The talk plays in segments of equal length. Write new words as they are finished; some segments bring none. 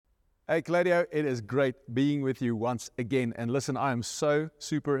Hey, Claudio, it is great being with you once again. And listen, I am so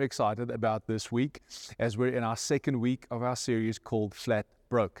super excited about this week as we're in our second week of our series called Flat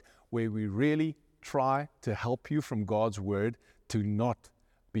Broke, where we really try to help you from God's Word to not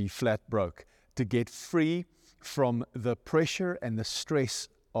be flat broke, to get free from the pressure and the stress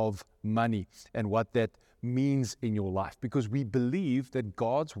of money and what that means in your life. Because we believe that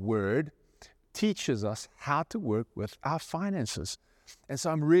God's Word teaches us how to work with our finances. And so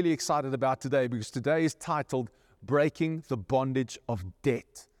I'm really excited about today because today is titled Breaking the Bondage of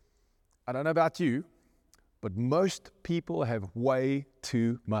Debt. I don't know about you, but most people have way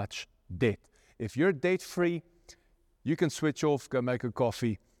too much debt. If you're debt-free, you can switch off, go make a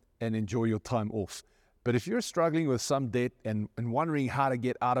coffee, and enjoy your time off. But if you're struggling with some debt and wondering how to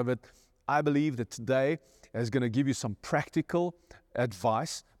get out of it, I believe that today is going to give you some practical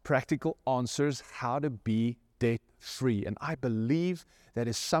advice, practical answers, how to be debt-free. And I believe that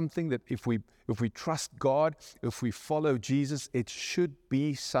is something that if we trust God, if we follow Jesus, it should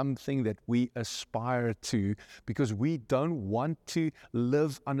be something that we aspire to, because we don't want to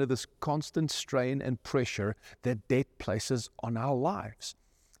live under this constant strain and pressure that debt places on our lives.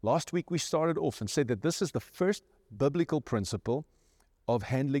 Last week we started off and said that this is the first biblical principle of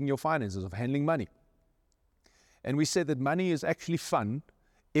handling your finances, of handling money. And we said that money is actually fun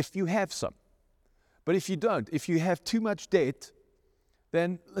if you have some. But if you don't, if you have too much debt,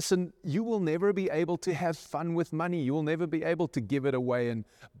 then listen, you will never be able to have fun with money. You will never be able to give it away and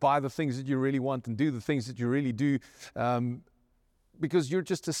buy the things that you really want and do the things that you really do, because you're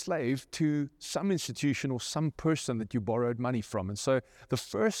just a slave to some institution or some person that you borrowed money from. And so the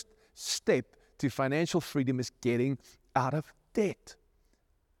first step to financial freedom is getting out of debt.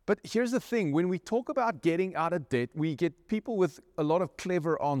 But here's the thing, when we talk about getting out of debt, we get people with a lot of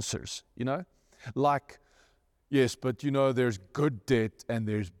clever answers, like, yes, but there's good debt and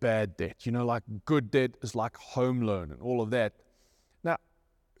there's bad debt. Like good debt is like home loan and all of that. Now,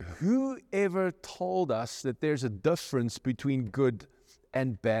 whoever told us that there's a difference between good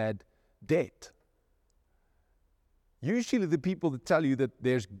and bad debt? Usually the people that tell you that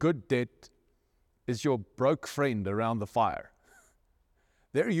there's good debt is your broke friend around the fire.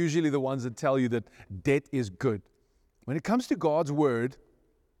 They're usually the ones that tell you that debt is good. When it comes to God's Word,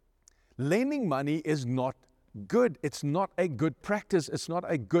 lending money is not good. It's not a good practice. It's not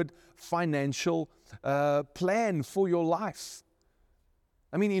a good financial plan for your life.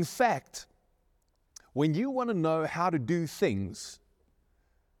 I mean, in fact, when you want to know how to do things,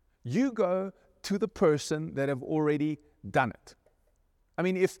 you go to the person that have already done it. I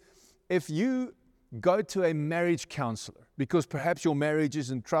mean, if you go to a marriage counselor because perhaps your marriage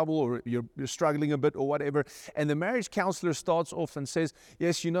is in trouble or you're struggling a bit or whatever, and the marriage counselor starts off and says,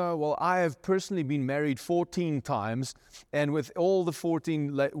 yes, well, I have personally been married 14 times, and with all the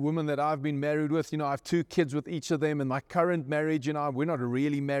 14 women that I've been married with, I have 2 kids with each of them, and my current marriage, we're not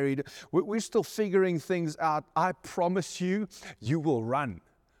really married. We're still figuring things out. I promise you, you will run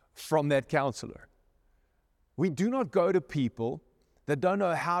from that counselor. We do not go to people that don't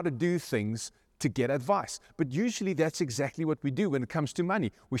know how to do things to get advice. But usually that's exactly what we do when it comes to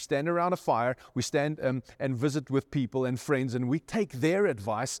money. We stand around a fire, we stand and visit with people and friends, and we take their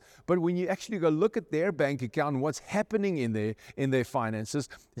advice. But when you actually go look at their bank account and what's happening in their finances,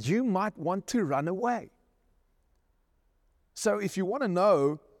 you might want to run away. So if you want to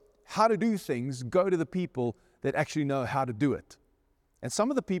know how to do things, go to the people that actually know how to do it. And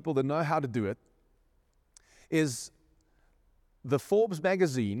some of the people that know how to do it is the Forbes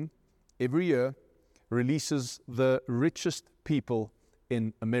magazine. Every year releases the richest people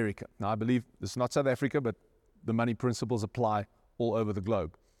in America. Now, I believe it's not South Africa, but the money principles apply all over the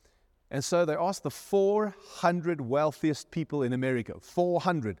globe. And so they asked the 400 wealthiest people in America,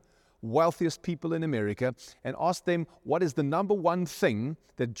 400 wealthiest people in America, and asked them, what is the number one thing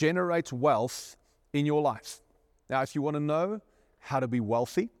that generates wealth in your life? Now, if you want to know how to be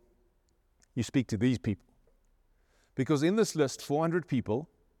wealthy, you speak to these people. Because in this list, 400 people,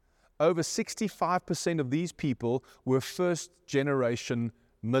 over 65% of these people were first-generation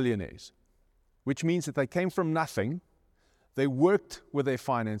millionaires, which means that they came from nothing. They worked with their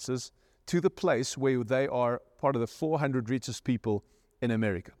finances to the place where they are part of the 400 richest people in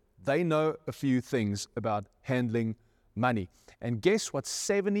America. They know a few things about handling money. And guess what?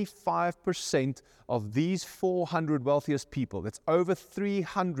 75% of these 400 wealthiest people, that's over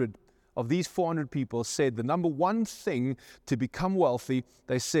 300 of these 400 people, said the number one thing to become wealthy,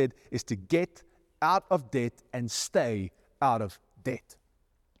 they said, is to get out of debt and stay out of debt.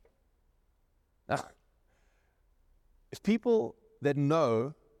 Now, if people that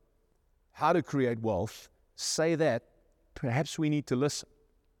know how to create wealth say that, perhaps we need to listen.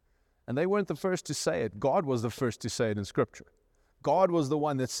 And they weren't the first to say it. God was the first to say it in Scripture. God was the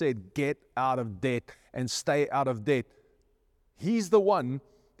one that said, get out of debt and stay out of debt. He's the one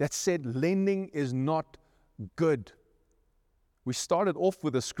that said lending is not good. We started off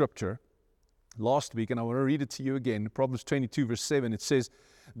with a scripture last week, and I want to read it to you again. Proverbs 22, verse 7, it says,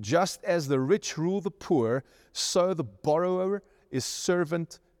 just as the rich rule the poor, so the borrower is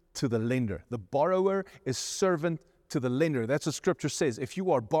servant to the lender. The borrower is servant to the lender. That's what Scripture says. If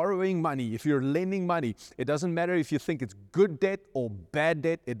you are borrowing money, if you're lending money, it doesn't matter if you think it's good debt or bad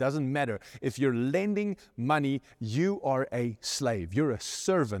debt. It doesn't matter. If you're lending money, you are a slave. You're a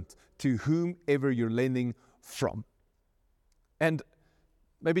servant to whomever you're lending from. And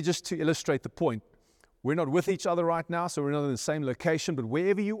maybe just to illustrate the point, we're not with each other right now, so we're not in the same location, but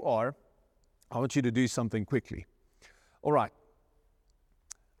wherever you are, I want you to do something quickly. All right.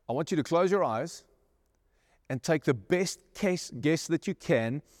 I want you to close your eyes and take the best guess that you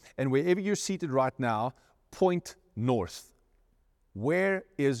can, and wherever you're seated right now, point north. Where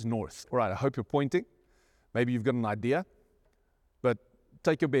is north? All right, I hope you're pointing. Maybe you've got an idea, but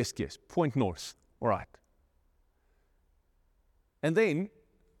take your best guess. Point north. All right. And then,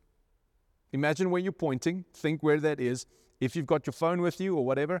 imagine where you're pointing. Think where that is. If you've got your phone with you or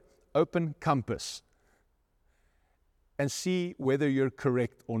whatever, open compass and see whether you're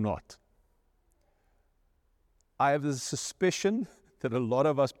correct or not. I have the suspicion that a lot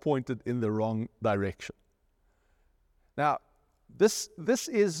of us pointed in the wrong direction. Now, this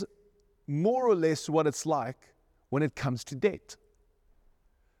is more or less what it's like when it comes to debt.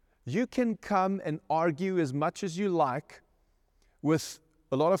 You can come and argue as much as you like with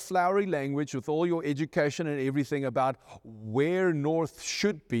a lot of flowery language, with all your education and everything about where north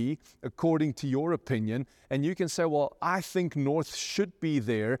should be according to your opinion. And you can say, well, I think north should be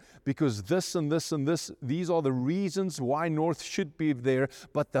there because this and this and this, these are the reasons why north should be there.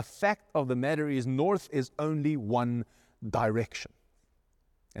 But the fact of the matter is north is only one direction.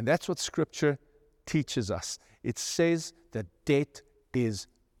 And that's what Scripture teaches us. It says that debt is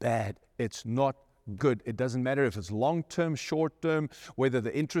bad. It's not good. It doesn't matter if it's long-term, short-term, whether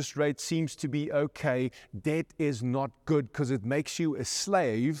the interest rate seems to be okay. Debt is not good because it makes you a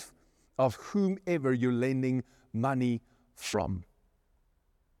slave of whomever you're lending money from.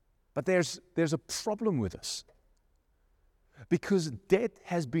 But there's a problem with this, because debt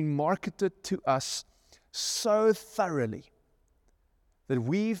has been marketed to us so thoroughly that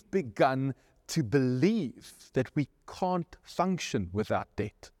we've begun to believe that we can't function without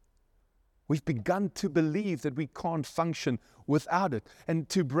debt. We've begun to believe that we can't function without it. And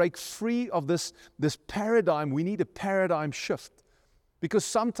to break free of this paradigm, we need a paradigm shift. Because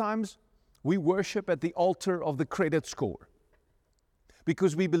sometimes we worship at the altar of the credit score.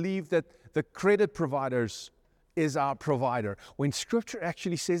 Because we believe that the credit providers is our provider, when Scripture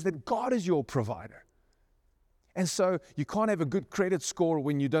actually says that God is your provider. And so you can't have a good credit score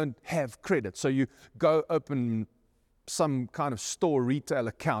when you don't have credit. So you go open some kind of store retail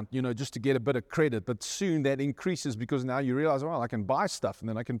account, just to get a bit of credit. But soon that increases because now you realize, well, I can buy stuff and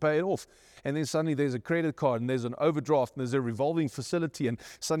then I can pay it off. And then suddenly there's a credit card and there's an overdraft and there's a revolving facility, and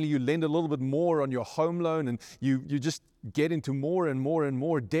suddenly you lend a little bit more on your home loan, and you just get into more and more and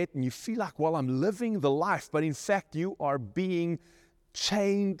more debt, and you feel like, well, I'm living the life. But in fact, you are being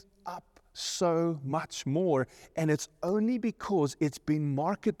chained up so much more. And it's only because it's been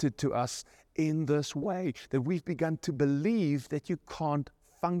marketed to us in this way that we've begun to believe that you can't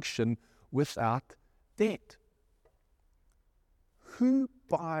function without debt. Who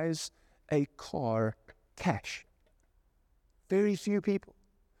buys a car cash? Very few people.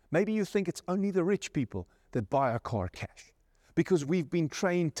 Maybe you think it's only the rich people that buy a car cash, because we've been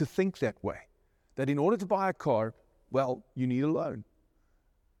trained to think that way, that in order to buy a car, well, you need a loan.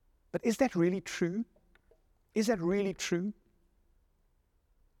 But is that really true? Is that really true?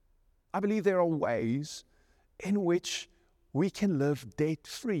 I believe there are ways in which we can live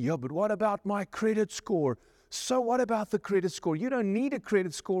debt-free. Yeah, but what about my credit score? So what about the credit score? You don't need a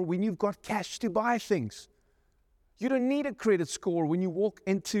credit score when you've got cash to buy things. You don't need a credit score when you walk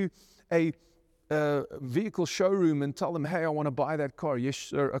into a vehicle showroom and tell them, hey, I want to buy that car. Yes,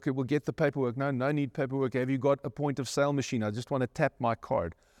 sir. Okay, we'll get the paperwork. No need paperwork. Have you got a point of sale machine? I just want to tap my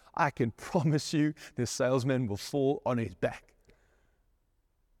card. I can promise you the salesman will fall on his back.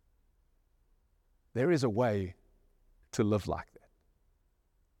 There is a way to live like that.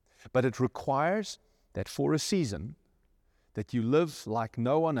 But it requires that for a season that you live like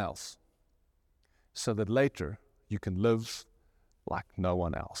no one else, so that later you can live like no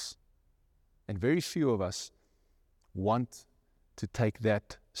one else. And very few of us want to take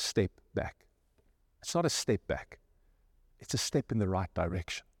that step back. It's not a step back. It's a step in the right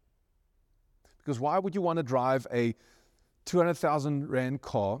direction. Because why would you want to drive a 200,000 Rand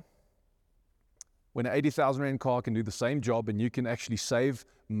car when an 80,000 Rand car can do the same job and you can actually save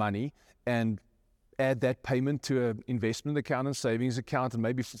money and add that payment to an investment account and savings account and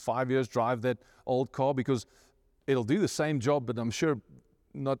maybe for 5 years drive that old car, because it'll do the same job, but I'm sure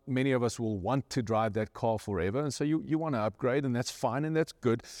not many of us will want to drive that car forever. And so you want to upgrade, and that's fine and that's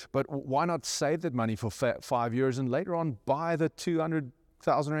good. But why not save that money for 5 years and later on buy the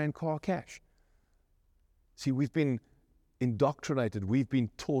 200,000 Rand car cash? See, we've been indoctrinated. We've been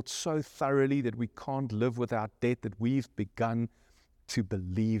taught so thoroughly that we can't live without debt that we've begun to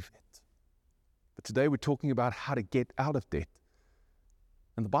believe it. But today we're talking about how to get out of debt.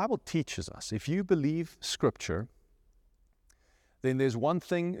 And the Bible teaches us, if you believe Scripture, then there's one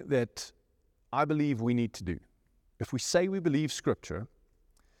thing that I believe we need to do. If we say we believe Scripture,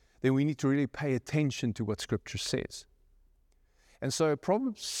 then we need to really pay attention to what Scripture says. And so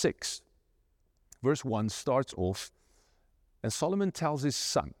Proverbs 6, verse 1 starts off, and Solomon tells his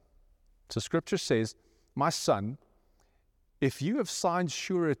son. So Scripture says, "My son, if you have signed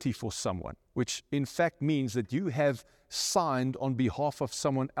surety for someone," which in fact means that you have signed on behalf of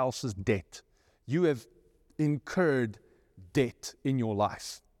someone else's debt. You have incurred debt in your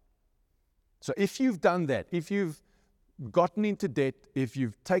life. So if you've done that, if you've gotten into debt, if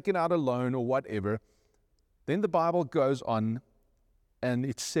you've taken out a loan or whatever, then the Bible goes on and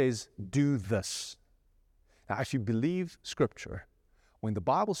it says, do this. Now, if you believe Scripture, when the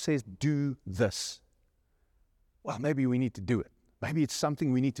Bible says do this, well, maybe we need to do it. Maybe it's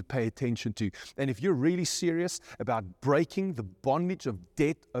something we need to pay attention to. And if you're really serious about breaking the bondage of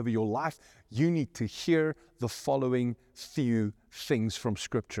debt over your life, you need to hear the following few things from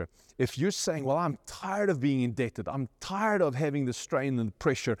Scripture. If you're saying, well, I'm tired of being indebted, I'm tired of having the strain and the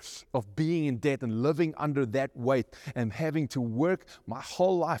pressure of being in debt and living under that weight and having to work my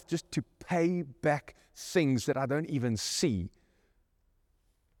whole life just to pay back things that I don't even see,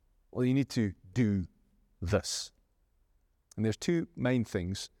 well, you need to do this. And there's two main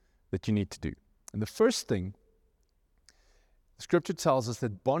things that you need to do. And the first thing, Scripture tells us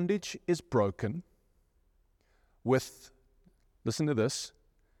that bondage is broken with, listen to this,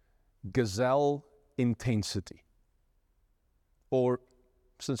 gazelle intensity. Or,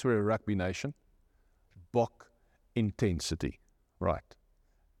 since we're a rugby nation, bok intensity. Right.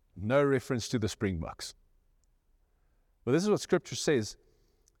 No reference to the Springboks. But this is what Scripture says,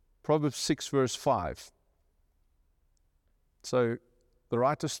 Proverbs 6 verse 5. So the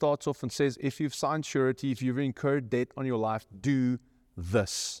writer starts off and says, if you've signed surety, if you've incurred debt on your life, do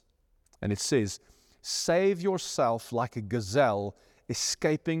this. And it says, save yourself like a gazelle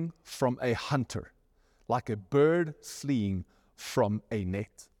escaping from a hunter, like a bird fleeing from a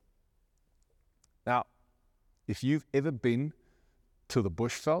net. Now, if you've ever been to the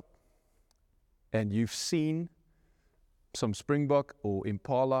bushveld and you've seen some springbok or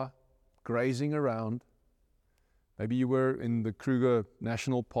impala grazing around, maybe you were in the Kruger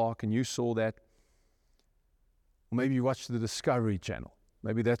National Park and you saw that. Or maybe you watched the Discovery Channel.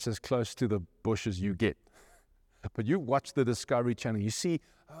 Maybe that's as close to the bush as you get. But you watch the Discovery Channel. You see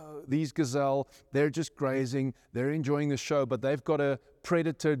these gazelle, they're just grazing. They're enjoying the show, but they've got a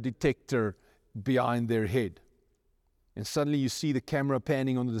predator detector behind their head. And suddenly you see the camera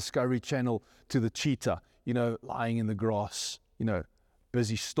panning on the Discovery Channel to the cheetah, lying in the grass,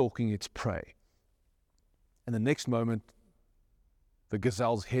 busy stalking its prey. And the next moment, the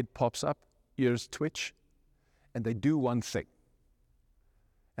gazelle's head pops up, ears twitch, and they do one thing.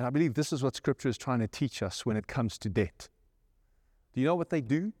 And I believe this is what Scripture is trying to teach us when it comes to debt. Do you know what they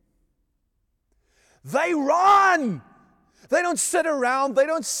do? They run! They don't sit around. They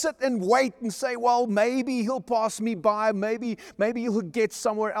don't sit and wait and say, well, maybe he'll pass me by. Maybe he'll get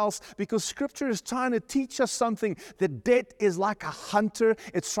somewhere else. Because Scripture is trying to teach us something. That debt is like a hunter.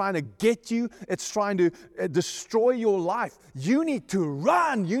 It's trying to get you. It's trying to destroy your life. You need to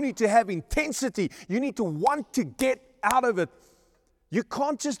run. You need to have intensity. You need to want to get out of it. You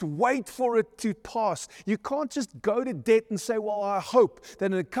can't just wait for it to pass. You can't just go to debt and say, well, I hope that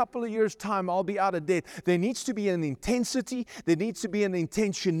in a couple of years' time I'll be out of debt. There needs to be an intensity. There needs to be an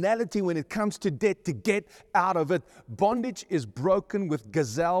intentionality when it comes to debt to get out of it. Bondage is broken with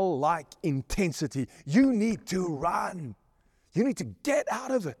gazelle-like intensity. You need to run. You need to get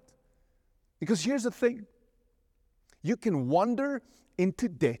out of it. Because here's the thing. You can wander into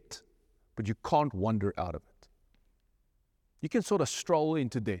debt, but you can't wander out of it. You can sort of stroll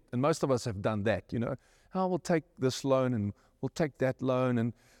into debt, and most of us have done that, we'll take this loan and we'll take that loan,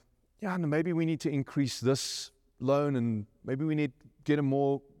 and maybe we need to increase this loan, and maybe we need to get a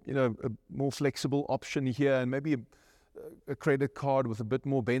more flexible option here, and maybe a credit card with a bit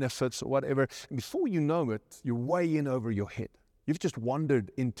more benefits or whatever. And before you know it, you're way in over your head. You've just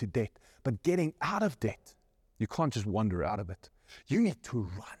wandered into debt. But getting out of debt, you can't just wander out of it. You need to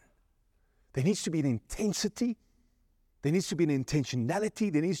run. There needs to be an intensity. There needs to be an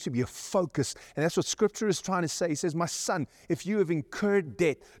intentionality. There needs to be a focus. And that's what Scripture is trying to say. He says, my son, if you have incurred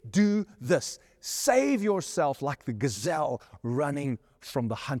debt, do this. Save yourself like the gazelle running from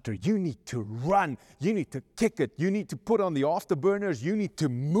the hunter. You need to run. You need to kick it. You need to put on the afterburners. You need to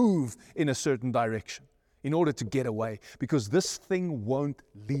move in a certain direction in order to get away, because this thing won't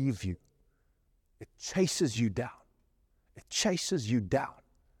leave you. It chases you down. It chases you down.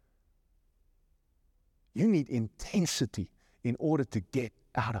 You need intensity in order to get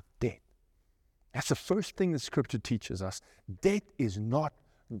out of debt. That's the first thing that Scripture teaches us. Debt is not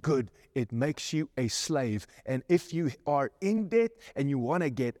good. It makes you a slave. And if you are in debt and you want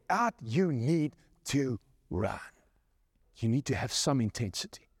to get out, you need to run. You need to have some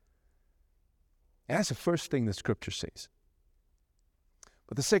intensity. And that's the first thing that Scripture says.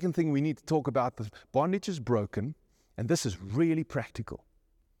 But the second thing we need to talk about, the bondage is broken, and this is really practical.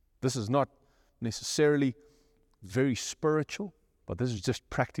 This is not necessarily very spiritual, but this is just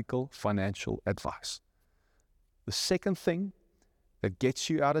practical financial advice. The second thing that gets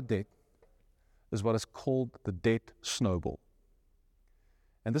you out of debt is what is called the debt snowball.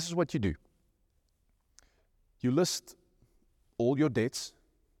 And this is what you do. You list all your debts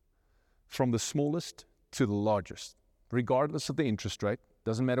from the smallest to the largest, regardless of the interest rate.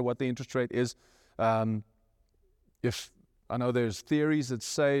 Doesn't matter what the interest rate is. If I know there's theories that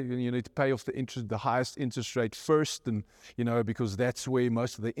say you need to pay off the highest interest rate first, and because that's where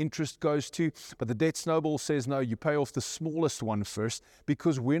most of the interest goes to. But the debt snowball says no, you pay off the smallest one first,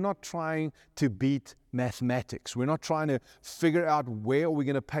 because we're not trying to beat mathematics. We're not trying to figure out where we're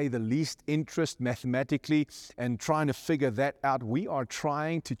going to pay the least interest mathematically and trying to figure that out. We are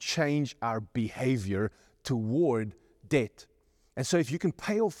trying to change our behavior toward debt. And so if you can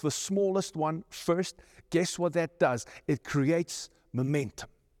pay off the smallest one first, guess what that does? It creates momentum.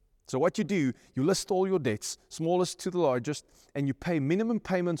 So what you do, you list all your debts, smallest to the largest, and you pay minimum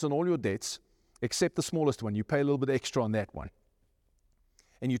payments on all your debts, except the smallest one. You pay a little bit extra on that one.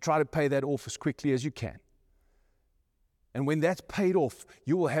 And you try to pay that off as quickly as you can. And when that's paid off,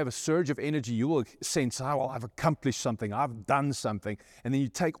 you will have a surge of energy. You will sense, oh, well, I've accomplished something. I've done something. And then you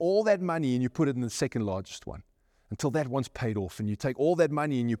take all that money and you put it in the second largest one, until that one's paid off. And you take all that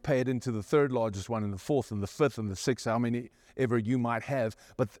money and you pay it into the third largest one, and the fourth, and the fifth, and the sixth, how many ever you might have.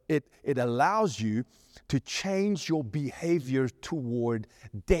 But it allows you to change your behavior toward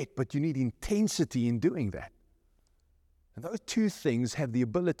debt, but you need intensity in doing that. And those two things have the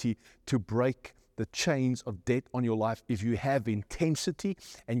ability to break the chains of debt on your life if you have intensity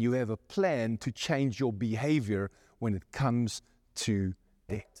and you have a plan to change your behavior when it comes to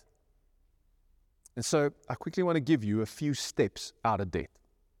debt. And so I quickly want to give you a few steps out of debt.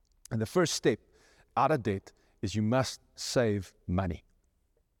 And the first step out of debt is you must save money.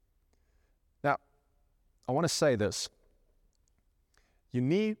 Now, I want to say this. You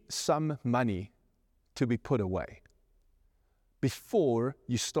need some money to be put away before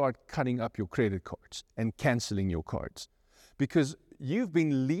you start cutting up your credit cards and canceling your cards, because you've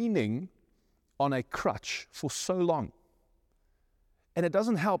been leaning on a crutch for so long. And it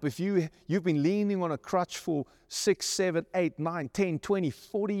doesn't help if you've been leaning on a crutch for 6, 7, 8, 9, 10, 20,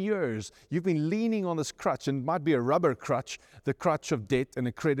 40 years. You've been leaning on this crutch, and it might be a rubber crutch, the crutch of debt and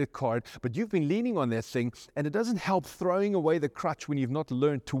a credit card, but you've been leaning on that thing, and it doesn't help throwing away the crutch when you've not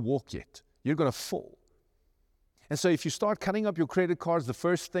learned to walk yet. You're going to fall. And so if you start cutting up your credit cards the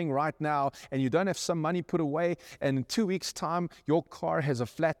first thing right now, and you don't have some money put away, and in 2 weeks' time, your car has a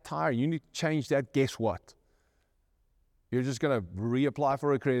flat tire, and you need to change that, guess what? You're just going to reapply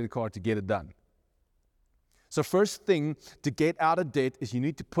for a credit card to get it done. So first thing to get out of debt is you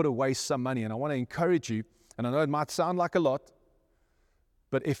need to put away some money. And I want to encourage you, and I know it might sound like a lot,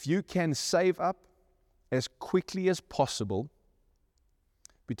 but if you can save up as quickly as possible,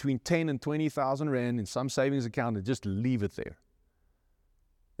 between 10 and 20,000 Rand in some savings account, and just leave it there.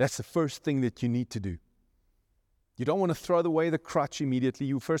 That's the first thing that you need to do. You don't want to throw away the crutch immediately.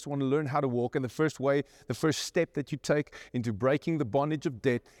 You first want to learn how to walk. And the first step that you take into breaking the bondage of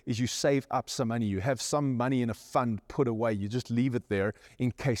debt is you save up some money. You have some money in a fund put away. You just leave it there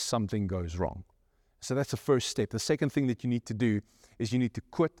in case something goes wrong. So that's the first step. The second thing that you need to do is you need to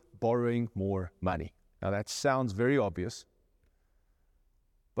quit borrowing more money. Now that sounds very obvious,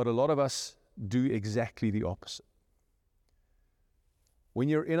 but a lot of us do exactly the opposite. When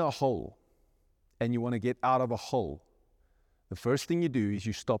you're in a hole, and you want to get out of a hole, the first thing you do is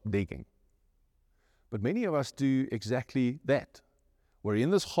you stop digging. But many of us do exactly that. We're in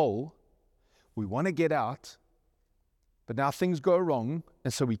this hole, we want to get out, but now things go wrong,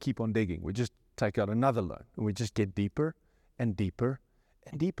 and so we keep on digging. We just take out another loan, and we just get deeper and deeper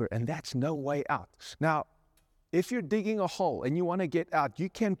and deeper, and that's no way out. Now, if you're digging a hole and you want to get out, you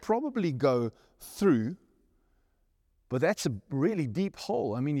can probably go through, but that's a really deep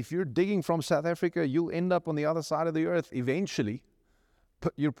hole. I mean, if you're digging from South Africa, you'll end up on the other side of the earth eventually,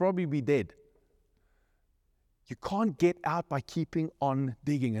 but you'll probably be dead. You can't get out by keeping on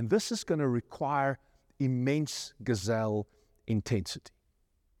digging, and this is going to require immense gazelle intensity,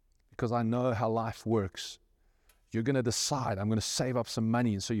 because I know how life works. You're going to decide, I'm going to save up some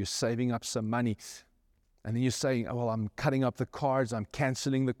money, and so you're saving up some money, and then you're saying, oh, well, I'm cutting up the cards, I'm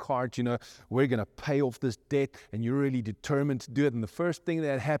canceling the cards, we're going to pay off this debt, and you're really determined to do it, and the first thing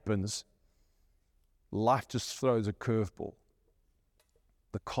that happens, life just throws a curveball.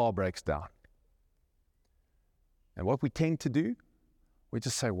 The car breaks down. And what we tend to do, we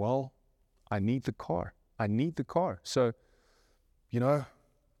just say, well, I need the car. I need the car. So,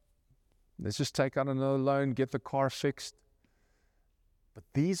 let's just take out another loan, get the car fixed. But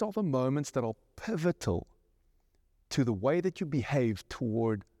these are the moments that are pivotal to the way that you behave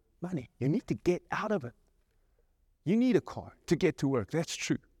toward money. You need to get out of it. You need a car to get to work. That's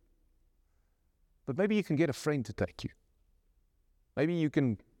true. But maybe you can get a friend to take you. Maybe you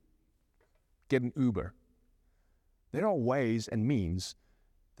can get an Uber. There are ways and means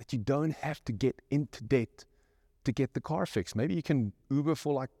that you don't have to get into debt to get the car fixed. Maybe you can Uber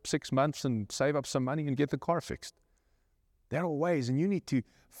for like 6 months and save up some money and get the car fixed. There are ways, and you need to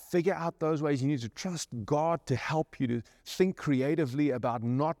figure out those ways. You need to trust God to help you to think creatively about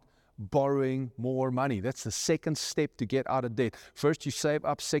not borrowing more money. That's the second step to get out of debt. First, you save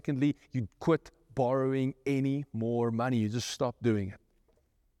up. Secondly, you quit borrowing any more money. You just stop doing it.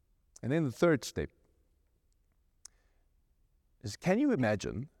 And then the third step is, can you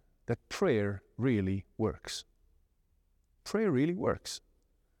imagine that prayer really works? Prayer really works.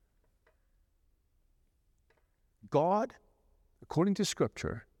 God, according to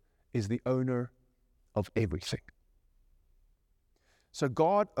Scripture, is the owner of everything. So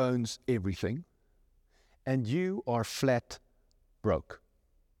God owns everything, and you are flat broke.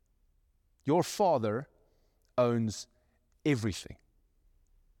 Your Father owns everything.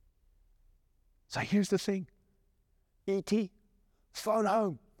 So here's the thing. E.T., phone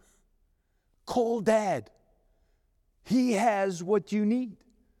home. Call Dad. He has what you need.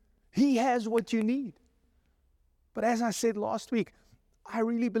 He has what you need. But as I said last week, I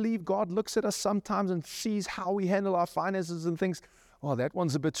really believe God looks at us sometimes and sees how we handle our finances and thinks, oh, that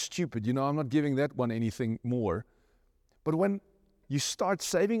one's a bit stupid. I'm not giving that one anything more. But when you start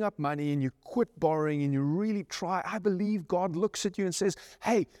saving up money and you quit borrowing and you really try, I believe God looks at you and says,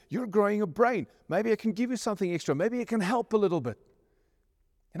 hey, you're growing a brain. Maybe I can give you something extra. Maybe it can help a little bit.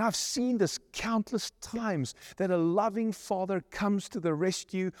 And I've seen this countless times, that a loving Father comes to the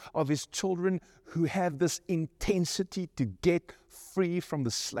rescue of His children who have this intensity to get free from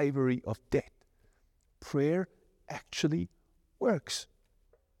the slavery of debt. Prayer actually works.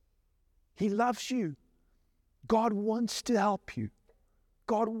 He loves you. God wants to help you.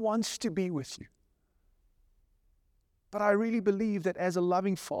 God wants to be with you. But I really believe that as a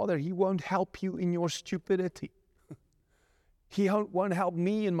loving Father, He won't help you in your stupidity. He won't help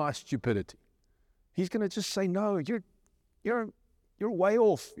me in my stupidity. He's going to just say, no, you're way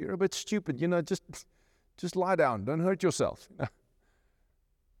off. You're a bit stupid. Just lie down. Don't hurt yourself.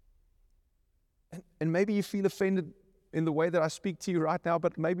 And maybe you feel offended in the way that I speak to you right now,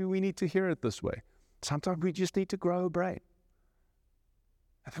 but maybe we need to hear it this way. Sometimes we just need to grow a brain.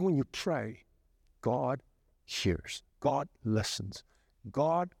 And then when you pray, God hears. God listens.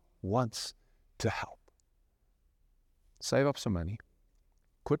 God wants to help. Save up some money.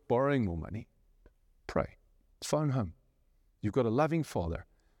 Quit borrowing more money. Pray. Phone home. You've got a loving Father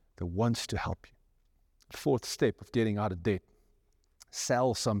that wants to help you. Fourth step of getting out of debt.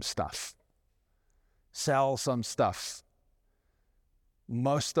 Sell some stuff. Sell some stuff.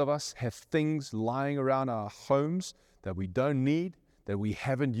 Most of us have things lying around our homes that we don't need, that we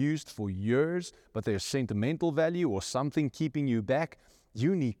haven't used for years, but there's sentimental value or something keeping you back.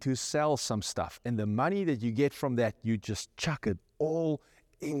 You need to sell some stuff. And the money that you get from that, you just chuck it all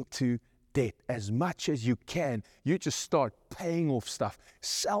into debt. As much as you can, you just start paying off stuff.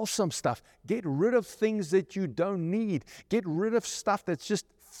 Sell some stuff. Get rid of things that you don't need. Get rid of stuff that's just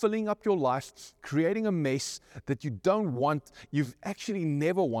filling up your life, creating a mess that you don't want. You've actually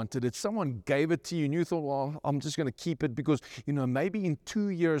never wanted it. Someone gave it to you and you thought, well, I'm just going to keep it because, maybe in 2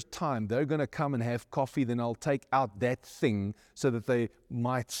 years' time, they're going to come and have coffee. Then I'll take out that thing so that they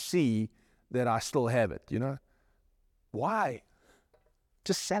might see that I still have it, Why?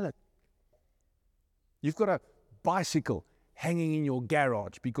 Just sell it. You've got a bicycle hanging in your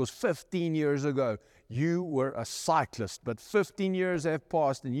garage because 15 years ago you were a cyclist, but 15 years have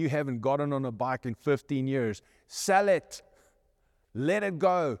passed and you haven't gotten on a bike in 15 years. Sell it. Let it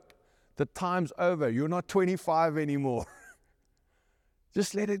go. The time's over. You're not 25 anymore.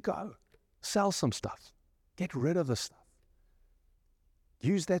 Just let it go. Sell some stuff. Get rid of the stuff.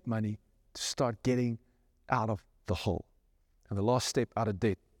 Use that money to start getting out of the hole. And the last step, out of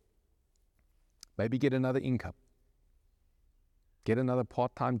debt. Maybe get another income. Get another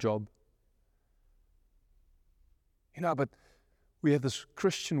part-time job. But we have this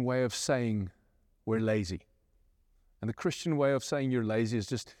Christian way of saying we're lazy. And the Christian way of saying you're lazy is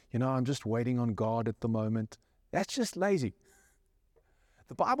just, I'm just waiting on God at the moment. That's just lazy.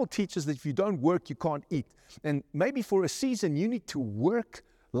 The Bible teaches that if you don't work, you can't eat. And maybe for a season, you need to work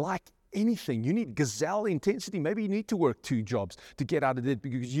like anything. You need gazelle intensity. Maybe you need to work 2 jobs to get out of debt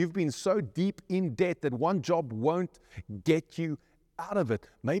because you've been so deep in debt that one job won't get you out of it.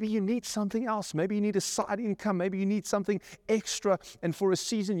 Maybe you need something else. Maybe you need a side income. Maybe you need something extra. And for a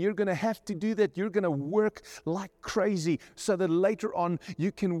season, you're going to have to do that. You're going to work like crazy so that later on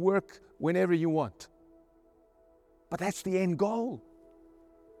you can work whenever you want. But that's the end goal.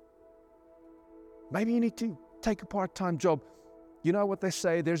 Maybe you need to take a part-time job. You know what they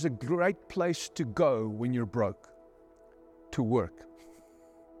say? There's a great place to go when you're broke. To work.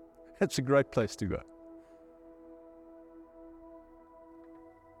 That's a great place to go.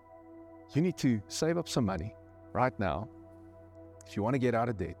 You need to save up some money right now. If you want to get out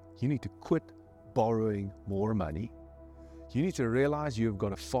of debt, you need to quit borrowing more money. You need to realize you've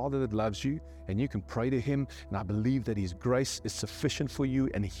got a Father that loves you and you can pray to Him. And I believe that His grace is sufficient for you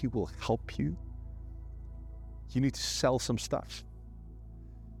and He will help you. You need to sell some stuff.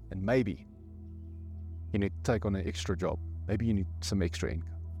 And maybe you need to take on an extra job. Maybe you need some extra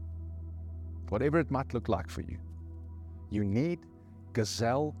income. Whatever it might look like for you, you need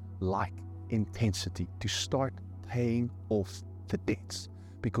gazelle-like intensity to start paying off the debts.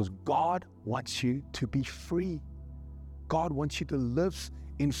 Because God wants you to be free. God wants you to live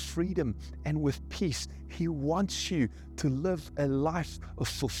in freedom and with peace. He wants you to live a life of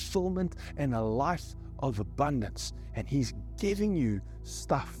fulfillment and a life of abundance. And He's giving you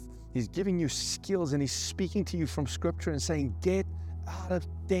stuff. He's giving you skills, and He's speaking to you from Scripture and saying, get out of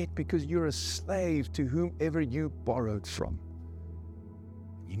debt because you're a slave to whomever you borrowed from.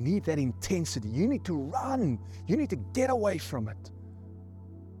 You need that intensity. You need to run. You need to get away from it.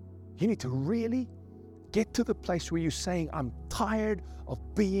 You need to really get to the place where you're saying, I'm tired of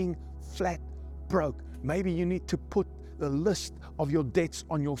being flat broke. Maybe you need to put the list of your debts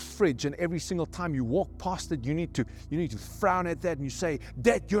on your fridge, and every single time you walk past it, you need to frown at that and you say,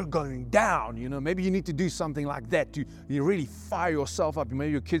 debt, you're going down. Maybe you need to do something like that to really fire yourself up.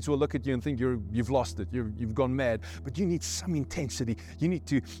 Maybe your kids will look at you and think you've lost it, you've gone mad. But you need some intensity. You need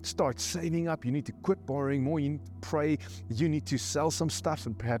to start saving up. You need to quit borrowing more. You need to pray. You need to sell some stuff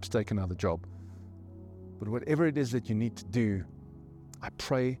and perhaps take another job. But whatever it is that you need to do, I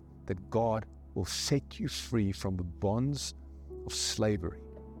pray that God will set you free from the bonds of slavery.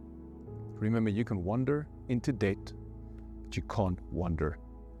 Remember, you can wander into debt, but you can't wander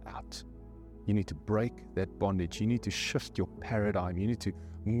out. You need to break that bondage. You need to shift your paradigm. You need to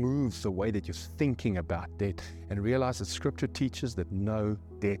move the way that you're thinking about debt and realize that Scripture teaches that no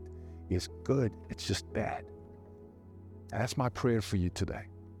debt is good. It's just bad. And that's my prayer for you today,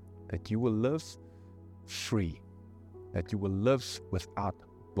 that you will live free, that you will live without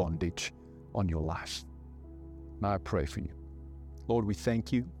bondage on your life. Now I pray for you. Lord, we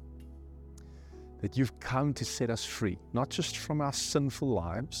thank you that you've come to set us free, not just from our sinful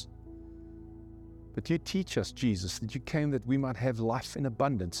lives, but you teach us, Jesus, that you came that we might have life in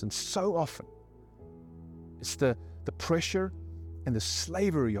abundance. And so often, it's the pressure and the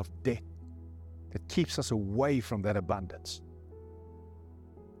slavery of debt that keeps us away from that abundance.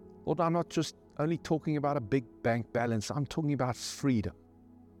 Lord, I'm not just only talking about a big bank balance. I'm talking about freedom.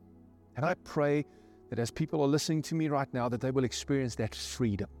 And I pray that as people are listening to me right now, that they will experience that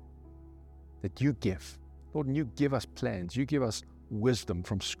freedom that you give. Lord, and you give us plans. You give us wisdom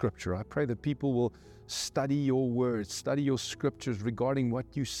from Scripture. I pray that people will study your words, study your Scriptures regarding what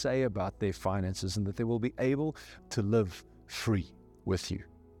you say about their finances, and that they will be able to live free with you.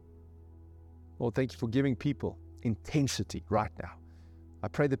 Lord, thank you for giving people intensity right now. I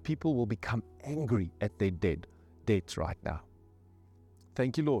pray that people will become angry at their debts right now.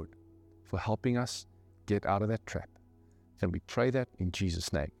 Thank you, Lord, for helping us get out of that trap. And we pray that in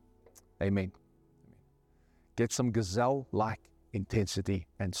Jesus' name. Amen. Get some gazelle-like intensity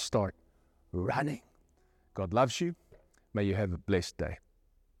and start running. God loves you. May you have a blessed day.